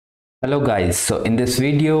Hello guys, so in this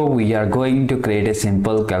video we are going to create a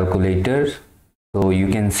simple calculator. So you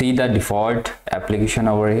can see the default application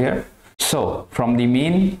over here. So from the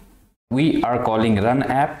main we are calling run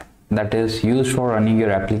app, that is used for running your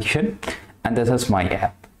application, and this is my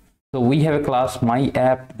app. So we have a class my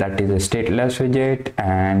app that is a stateless widget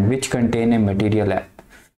and which contain a material app.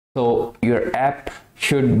 So your app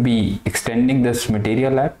should be extending this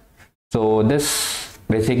material app. So this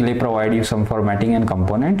basically provide you some formatting and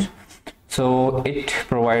components. So it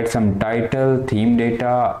provides some title, theme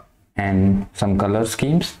data, and some color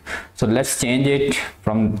schemes. So let's change it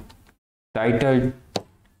from title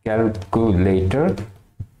calculator,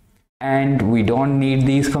 and we don't need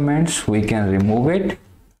these comments. We can remove it,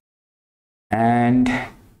 and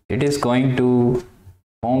it is going to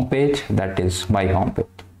home page, that is my home page.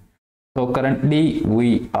 So currently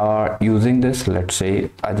we are using this. Let's say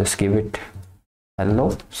I just give it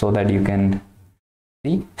hello so that you can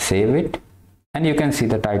see, save it, and you can see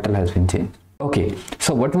the title has been changed. Okay,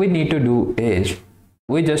 so what we need to do is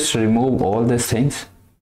we just remove all these things,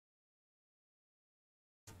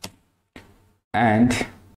 and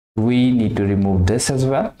we need to remove this as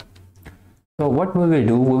well. So what we will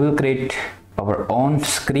do, we will create our own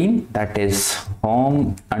screen, that is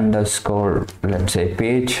home underscore, let's say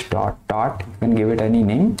page dot. You can give it any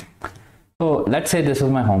name. So let's say this is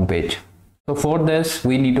my home page. So for this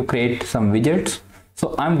we need to create some widgets.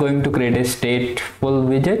 So I'm going to create a stateful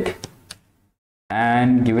widget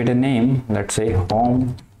and give it a name, let's say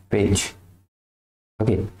home page.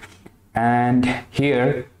 Okay, and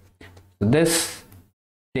here this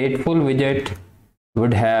stateful widget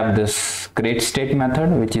would have this create state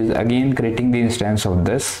method, which is again creating the instance of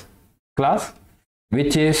this class,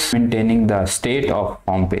 which is maintaining the state of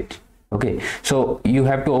home page. Okay, so you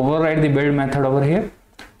have to override the build method over here.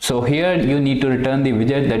 So here you need to return the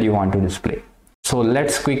widget that you want to display. So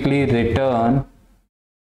let's quickly return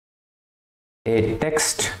a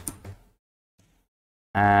text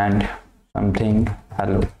and something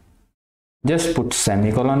hello. Just put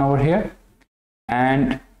semicolon over here,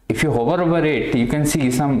 and if you hover over it, you can see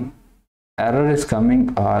some error is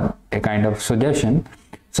coming or a kind of suggestion.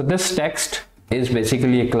 So this text is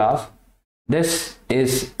basically a class. This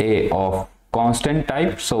is a of constant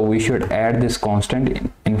type, so we should add this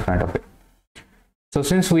constant in front of it. So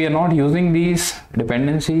since we are not using these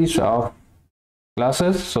dependencies of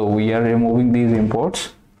classes, so we are removing these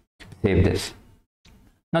imports. Save this.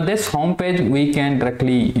 Now this home page, we can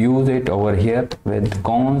directly use it over here with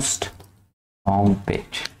const home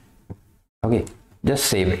page. Okay, just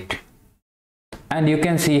save it, and you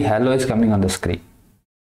can see hello is coming on the screen.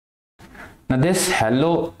 Now this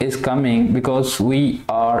hello is coming because we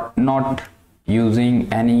are not using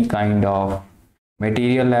any kind of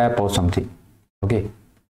material app or something. Okay,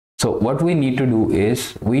 so what we need to do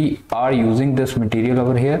is we are using this material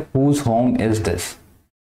over here whose home is this.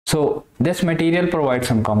 So this material provides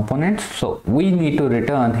some components, so we need to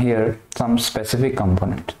return here some specific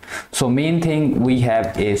component. So main thing, we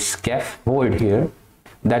have a scaffold here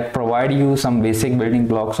that provide you some basic building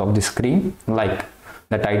blocks of the screen, like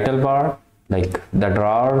the title bar, like the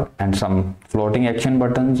drawer, and some floating action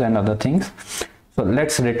buttons and other things. So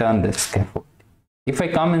let's return this scaffold. If I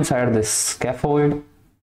come inside this scaffold,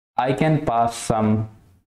 I can pass some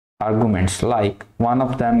arguments, like one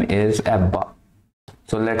of them is AppBar.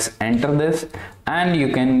 So let's enter this, and you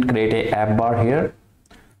can create a AppBar here.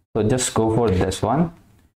 So just go for this one,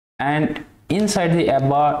 and inside the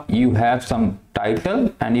AppBar you have some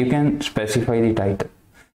title, and you can specify the title.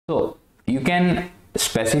 So you can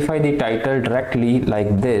specify the title directly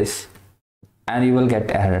like this, and you will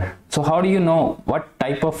get error. So how do you know what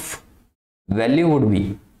type of value would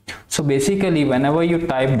be? So basically whenever you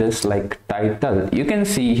type this like title, you can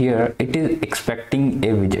see here it is expecting a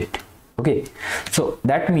widget. Okay, so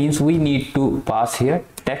that means we need to pass here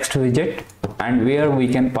text widget, and where we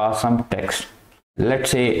can pass some text.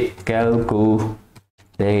 Let's say calculator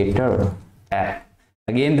app.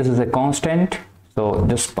 Again, this is a constant, so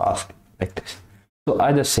just pass it like this. So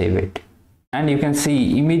I just save it, and you can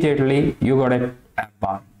see immediately you got a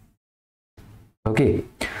AppBar. Okay,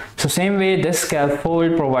 so same way this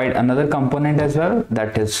scaffold provide another component as well,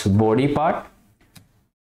 that is body part,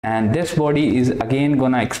 and this body is again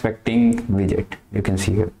gonna expecting widget. You can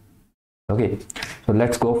see here. Okay, so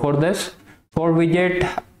let's go for this. For widget,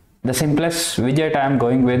 the simplest widget I am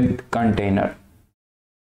going with container.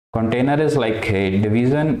 Container is like a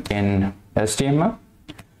division in HTML.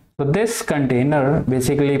 So this container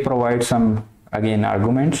basically provides some again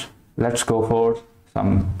arguments. Let's go for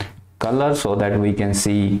some color so that we can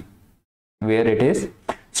see where it is.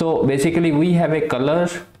 So basically we have a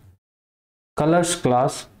colors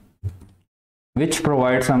class which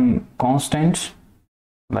provides some constants,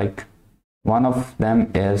 like one of them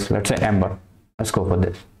is, let's say, Ember. Let's go for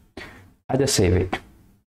this. I just save it,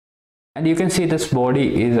 and you can see this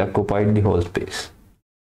body is occupied the whole space.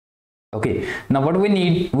 Okay, now what we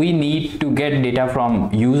need to get data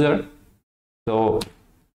from user. So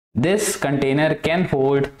this container can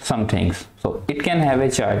hold some things, so it can have a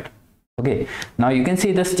child. Okay, now you can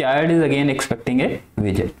see this child is again expecting a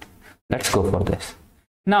widget. Let's go for this.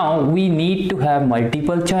 Now we need to have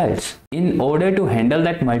multiple childs. In order to handle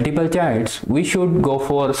that multiple childs, we should go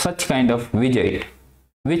for such kind of widget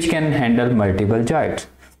which can handle multiple childs.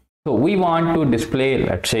 So we want to display,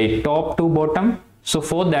 let's say, top to bottom. So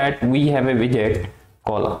for that we have a widget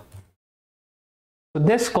column. So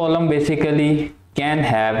this column basically can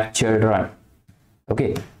have children.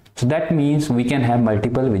 Okay, so that means we can have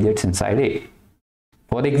multiple widgets inside it.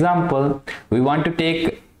 For example, we want to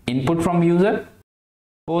take input from user.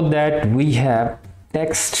 For that we have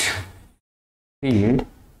text field,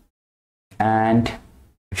 and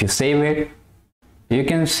if you save it, you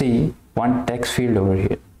can see one text field over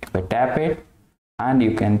here. If I tap it, and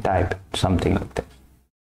you can type something like that.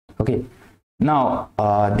 Okay, now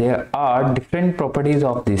there are different properties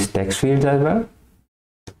of these text fields as well.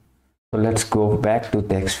 So let's go back to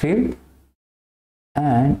text field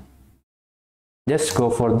and just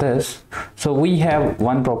go for this. So we have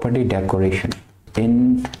one property, decoration.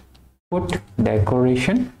 Input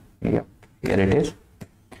decoration. Yep, here it is.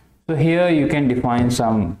 So here you can define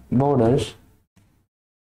some borders,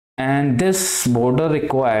 and this border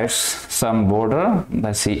requires some border.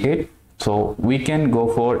 Let's see it. So we can go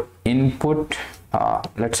for input,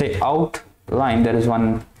 let's say outline. There is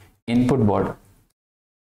one input border.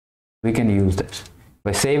 We can use this. If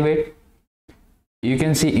I save it, you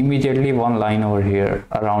can see immediately one line over here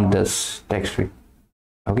around this text field.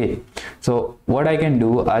 Okay, so what I can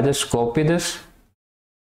do, I just copy this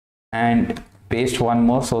and paste one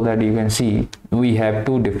more, so that you can see we have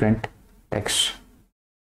two different text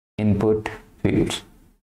input fields.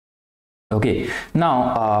 Okay,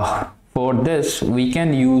 now for this we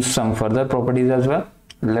can use some further properties as well.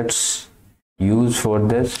 Let's use for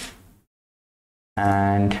this,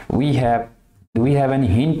 and do we have any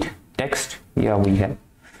hint text? Yeah, we have.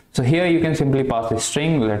 So here you can simply pass a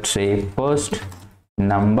string, let's say first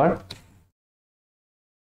number,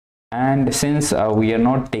 and since we are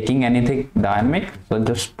not taking anything dynamic, so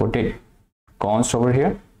just put it const over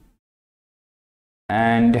here,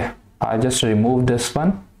 and I just remove this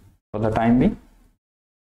one for the time being.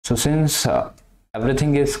 So since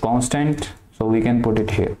everything is constant, so we can put it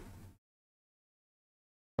here.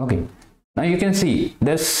 Okay, now you can see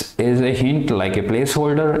this is a hint, like a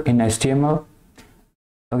placeholder in HTML.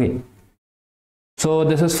 Okay, so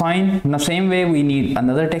this is fine. Now same way we need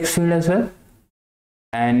another text field as well,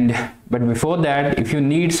 but before that, if you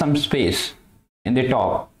need some space in the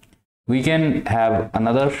top, we can have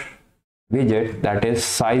another widget, that is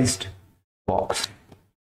SizedBox.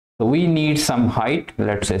 So we need some height,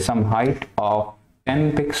 let's say some height of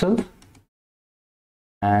 10 pixels,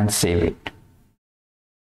 and save it.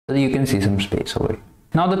 So you can see some space over here.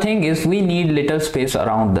 Now the thing is, we need little space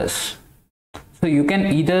around this. So you can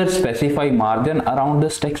either specify margin around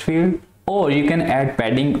this text field, or you can add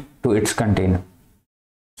padding to its container.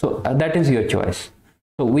 So that is your choice.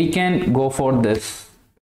 So we can go for this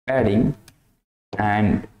padding,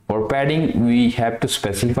 and for padding we have to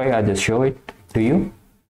specify. I'll just show it to you.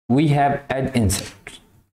 We have edge insets.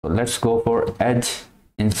 So let's go for edge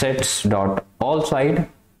insets dot all side.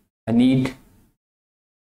 I need,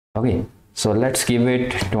 okay, so let's give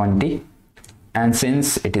it 20, and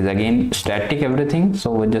since it is again static everything,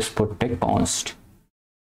 so we'll just put a const.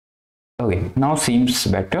 Okay, now seems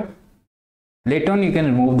better. Later on you can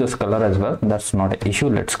remove this color as well, that's not an issue.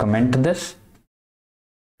 Let's comment this,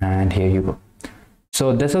 and here you go.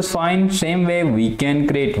 So this is fine. Same way we can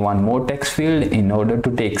create one more text field in order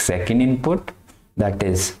to take second input, that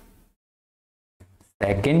is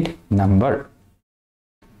second number.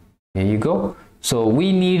 Here you go. So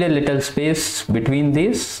we need a little space between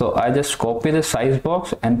these, so I just copy the size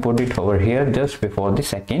box and put it over here just before the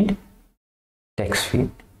second text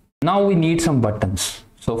field. Now we need some buttons.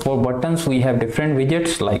 So for buttons we have different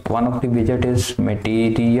widgets, like one of the widget is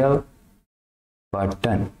MaterialApp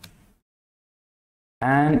button,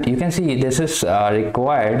 and you can see this is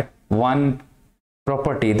required one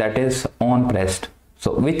property, that is on pressed,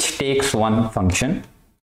 so which takes one function.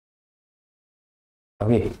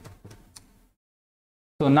 Okay,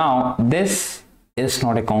 so now this is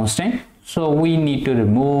not a constant, so we need to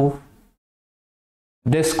remove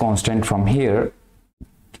this constant from here,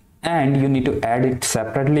 and you need to add it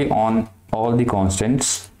separately on all the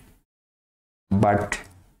constants. but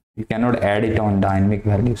you cannot add it on dynamic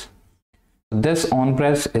values. This on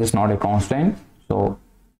press is not a constant, so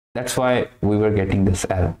that's why we were getting this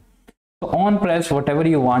error. So on press, whatever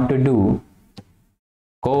you want to do,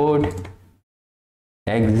 code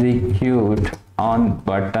execute on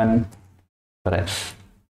button press.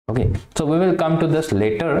 Okay, so we will come to this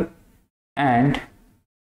later. And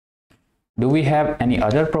do we have any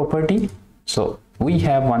other property? So we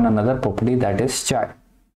have another property, that is child.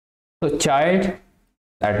 So child,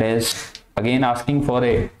 that is again asking for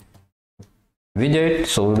a widget,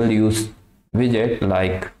 so we will use widget,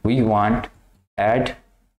 like we want add,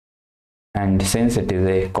 and since it is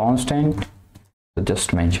a constant, so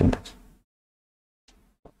just mention this.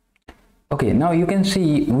 Okay, now you can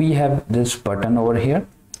see we have this button over here.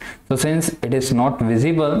 So since it is not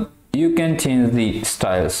visible, you can change the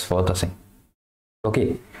styles for the same.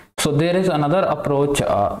 Okay, so there is another approach.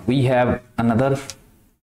 We have another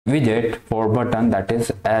widget for button, that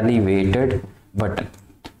is elevated button.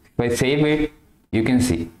 If I save it, you can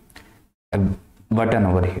see a button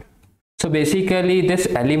over here. So basically this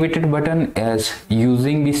elevated button is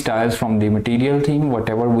using the styles from the material theme,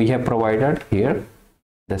 whatever we have provided here.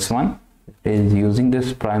 This one is using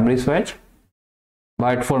this primary swatch,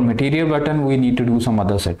 but for material button we need to do some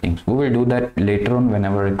other settings. We will do that later on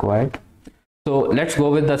whenever required. So let's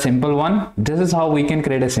go with the simple one. This is how we can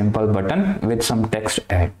create a simple button with some text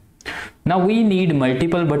add. Now we need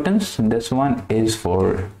multiple buttons. This one is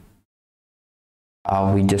for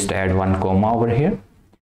we just add one comma over here,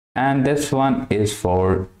 and this one is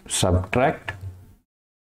for subtract.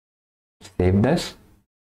 Save this,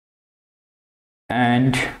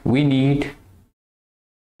 and we need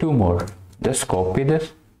two more. Just copy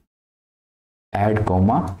this, add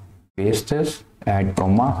comma, paste this, add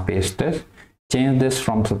comma, paste this, change this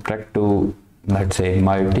from subtract to, let's say,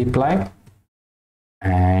 multiply,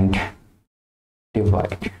 and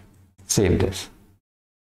divide. Save this.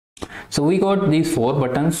 So we got these 4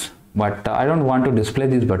 buttons, but I don't want to display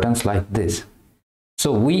these buttons like this.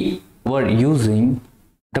 So we were using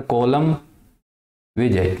the column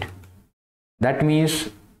widget. That means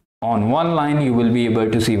on one line you will be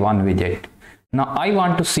able to see one widget. Now I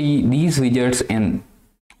want to see these widgets in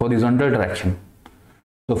horizontal direction.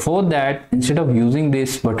 So for that, instead of using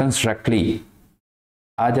these buttons directly,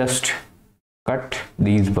 I just cut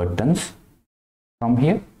these buttons from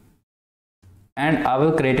here, and I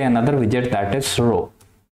will create another widget, that is row.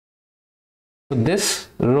 So this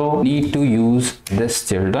row need to use this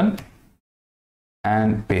children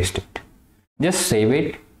and paste it. Just save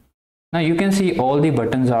it. Now you can see all the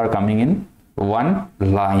buttons are coming in one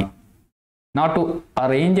line. Now to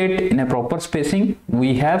arrange it in a proper spacing,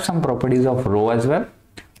 we have some properties of row as well.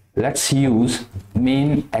 Let's use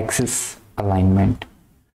main axis alignment.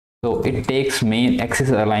 So it takes main axis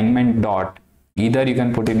alignment dot. Either you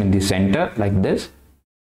can put it in the center like this,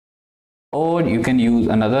 or you can use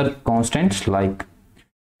another constants like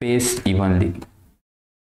space evenly.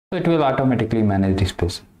 So it will automatically manage the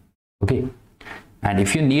space. Okay, and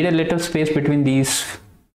if you need a little space between these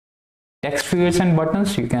text fields and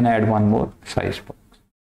buttons, you can add one more SizedBox.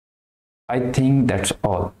 I think that's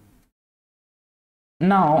all.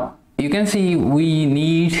 Now you can see we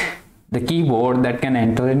need the keyboard that can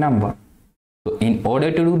enter a number. So in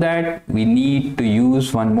order to do that, we need to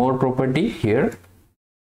use one more property here,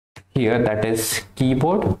 that is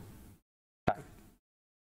keyboard type.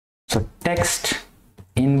 So text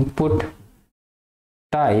input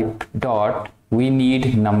type dot, we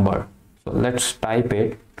need number. So let's type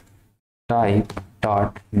it, type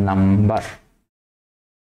dot number,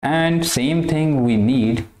 and same thing we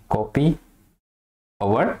need copy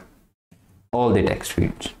over all the text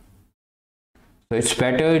fields. So it's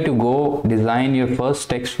better to go design your first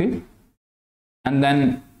text field and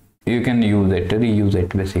then you can use it, reuse it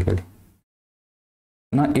basically.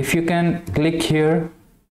 Now if you can click here,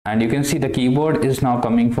 and you can see the keyboard is now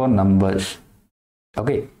coming for numbers.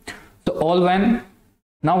 Okay, so all when,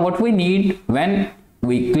 now what we need, when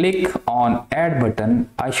we click on add button,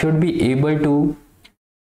 I should be able to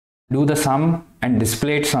do the sum and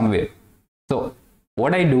display it somewhere. So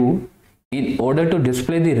what I do, in order to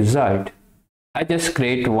display the result, I just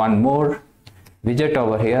create one more widget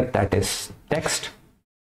over here, that is text,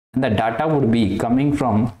 and the data would be coming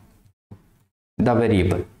from the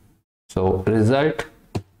variable. So result,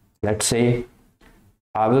 let's say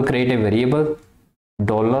I will create a variable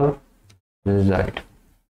 $result.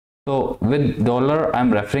 So with dollar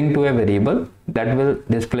I'm referring to a variable that will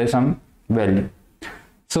display some value.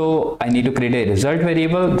 So I need to create a result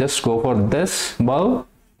variable. Just go for this bulb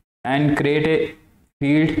and create a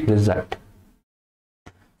field result.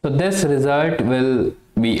 So this result will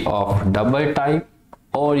be of double type,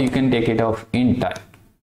 or you can take it of int type.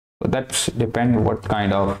 So that's depend what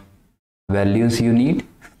kind of values you need.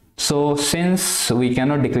 So since we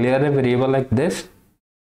cannot declare a variable like this,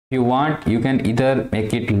 if you want, you can either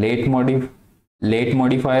make it late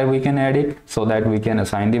modifier, we can add it so that we can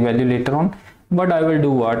assign the value later on, but I will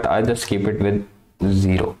do what, I just keep it with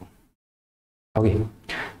 0. Okay,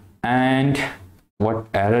 and what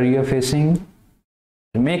error you are facing,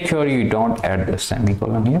 make sure you don't add the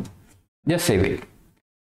semicolon here, just save it,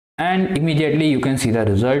 and immediately you can see the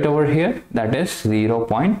result over here, that is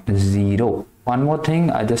 0.0. One more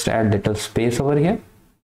thing, I just add little space over here,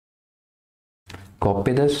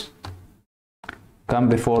 copy this, come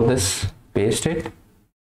before this, paste it,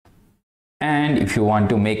 and if you want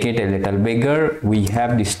to make it a little bigger, we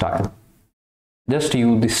have the style. Just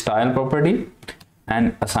use the style property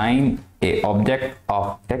and assign a object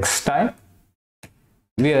of text style,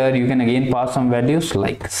 where you can again pass some values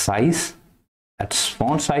like size, that's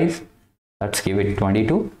font size, let's give it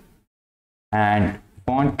 22, and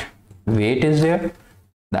font weight is there,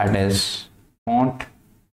 that is font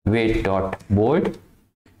weight dot bold,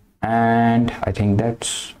 and I think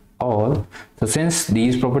that's all. So since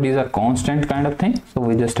these properties are constant kind of thing, so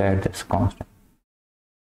we just add this constant.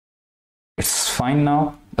 It's fine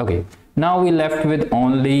now. Okay, now we left with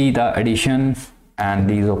only the addition and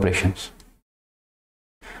these operations.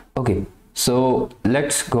 Okay, so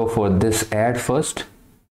let's go for this add first.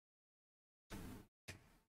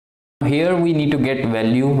 Here we need to get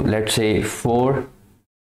value, let's say 4,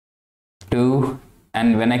 2,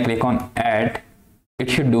 and when I click on add, it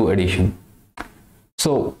should do addition.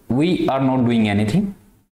 So we are not doing anything.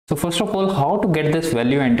 So first of all, how to get this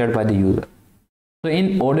value entered by the user? So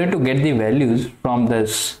in order to get the values from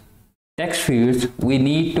this text fields, we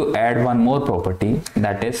need to add one more property,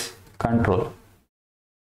 that is control.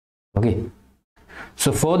 Okay,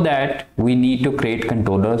 so for that we need to create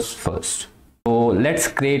controllers first. So let's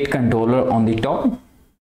create controller on the top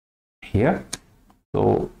here.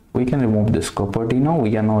 So we can remove this property now.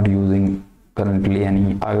 We are not using currently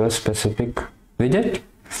any iOS specific widget.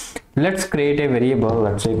 Let's create a variable,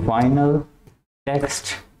 let's say final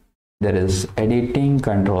text, there is editing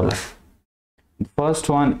controller. First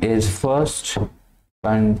one is first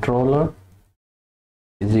controller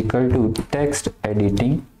is equal to text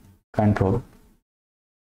editing control.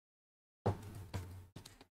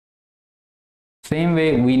 Same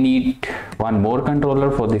way we need one more controller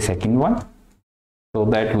for the second one, so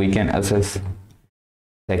that we can access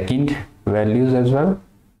second values as well.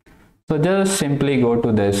 So just simply go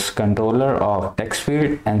to this controller of text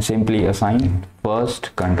field and simply assign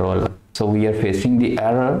first controller. So we are facing the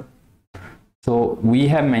error. So we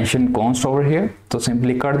have mentioned const over here, so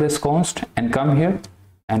simply cut this const and come here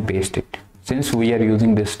and paste it. Since we are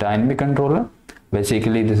using this dynamic controller,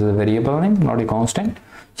 basically this is a variable name, not a constant,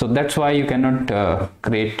 so that's why you cannot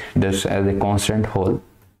create this as a constant whole.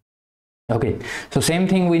 Okay, so same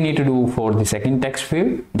thing we need to do for the second text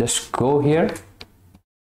field. Just go here,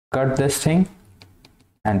 cut this thing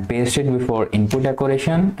and paste it before input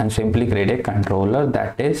decoration and simply create a controller,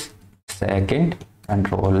 that is second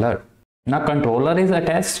controller. Now controller is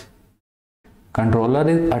attached,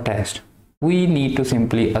 we need to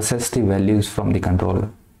simply access the values from the controller.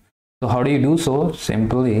 So how do you do so?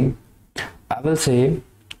 Simply I will say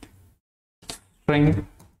string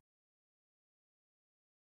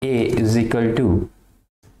a is equal to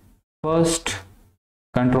first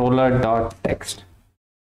controller dot text.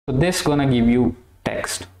 So this gonna give you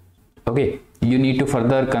text. Okay, you need to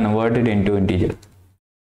further convert it into integer.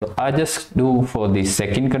 So I just do for the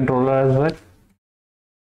second controller as well,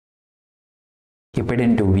 keep it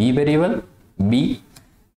into v variable b,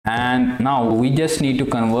 and now we just need to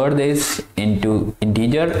convert this into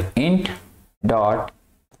integer int dot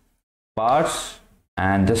parse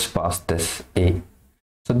and just pass this a.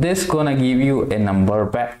 So this gonna give you a number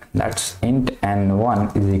back, that's int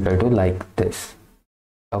n1 is equal to like this.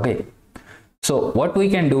 Okay, so what we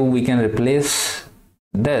can do, we can replace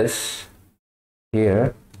this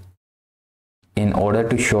here. In order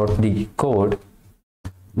to short the code,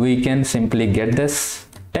 we can simply get this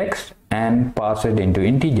text and pass it into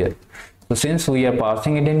integer. So since we are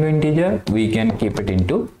passing it into integer, we can keep it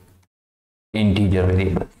into integer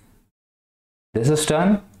variable. This is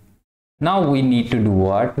done. Now we need to do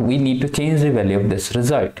what? We need to change the value of this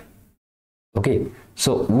result. Okay,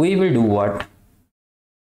 so we will do what?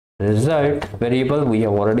 Result variable we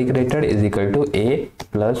have already created is equal to a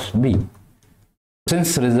plus b.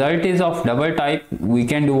 Since result is of double type, we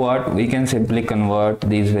can do what? We can simply convert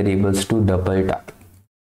these variables to double type.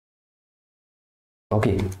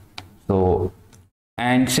 Okay, so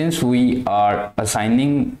and since we are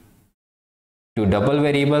assigning to double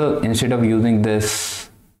variable, instead of using this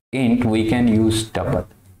int, we can use double.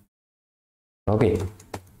 Okay,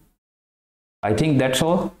 I think that's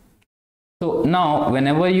all. So now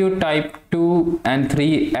whenever you type 2 and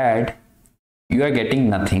 3 add, you are getting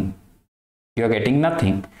nothing. You are getting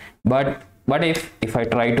nothing. But what if I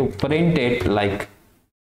try to print it like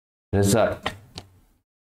result?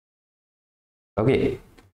 Okay,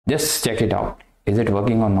 just check it out. Is it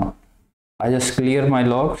working or not? I just clear my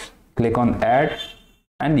logs, click on add,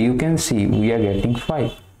 and you can see we are getting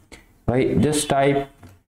 5. Right? Just type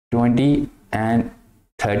 20 and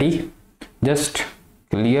 30. Just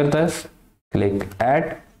clear this, click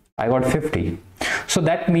add. I got 50. So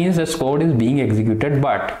that means this code is being executed,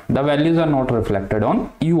 but the values are not reflected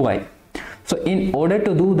on UI. So in order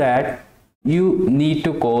to do that, you need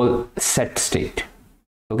to call set state.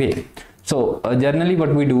 Okay, so generally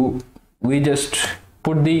what we do, we just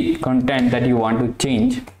put the content that you want to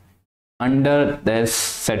change under this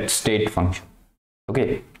set state function.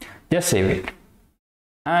 Okay, just save it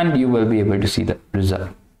and you will be able to see the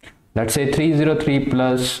result. Let's say 303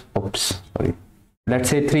 plus, oops, sorry. Let's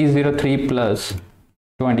say 303 plus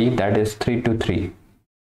 20, that is 323.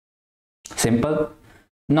 Simple.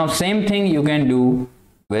 Now same thing you can do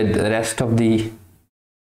with the rest of the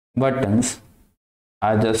buttons.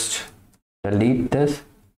 I just delete this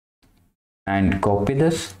and copy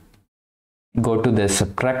this, go to the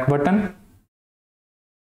subtract button,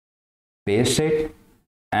 paste it,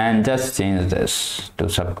 and just change this to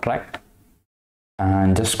subtract,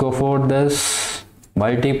 and just go for this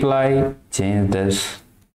multiply, change this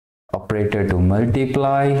operator to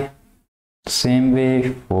multiply. Same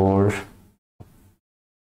way for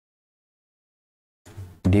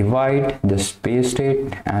divide, just paste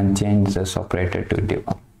it and change this operator to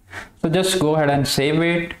divide. So just go ahead and save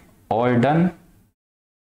it. All done,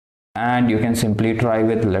 and you can simply try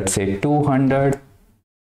with, let's say 200.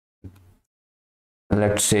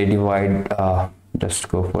 Let's say divide, just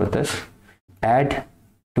go for this, add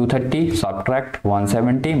 230, subtract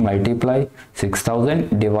 170, multiply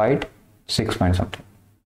 6000, divide 6 point something.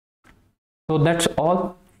 So that's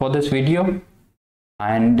all for this video.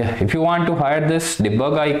 And if you want to hide this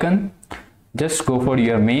debug icon, just go for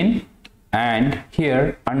your main, and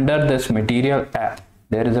here under this material app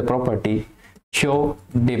there is a property show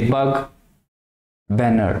debug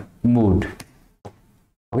banner mood.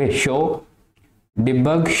 Okay, show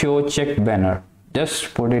debug show check banner,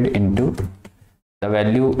 just put it into, the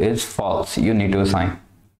value is false, you need to assign.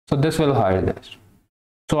 So this will hide this.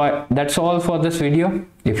 So that's all for this video.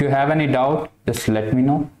 If you have any doubt, just let me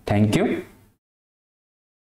know. Thank you.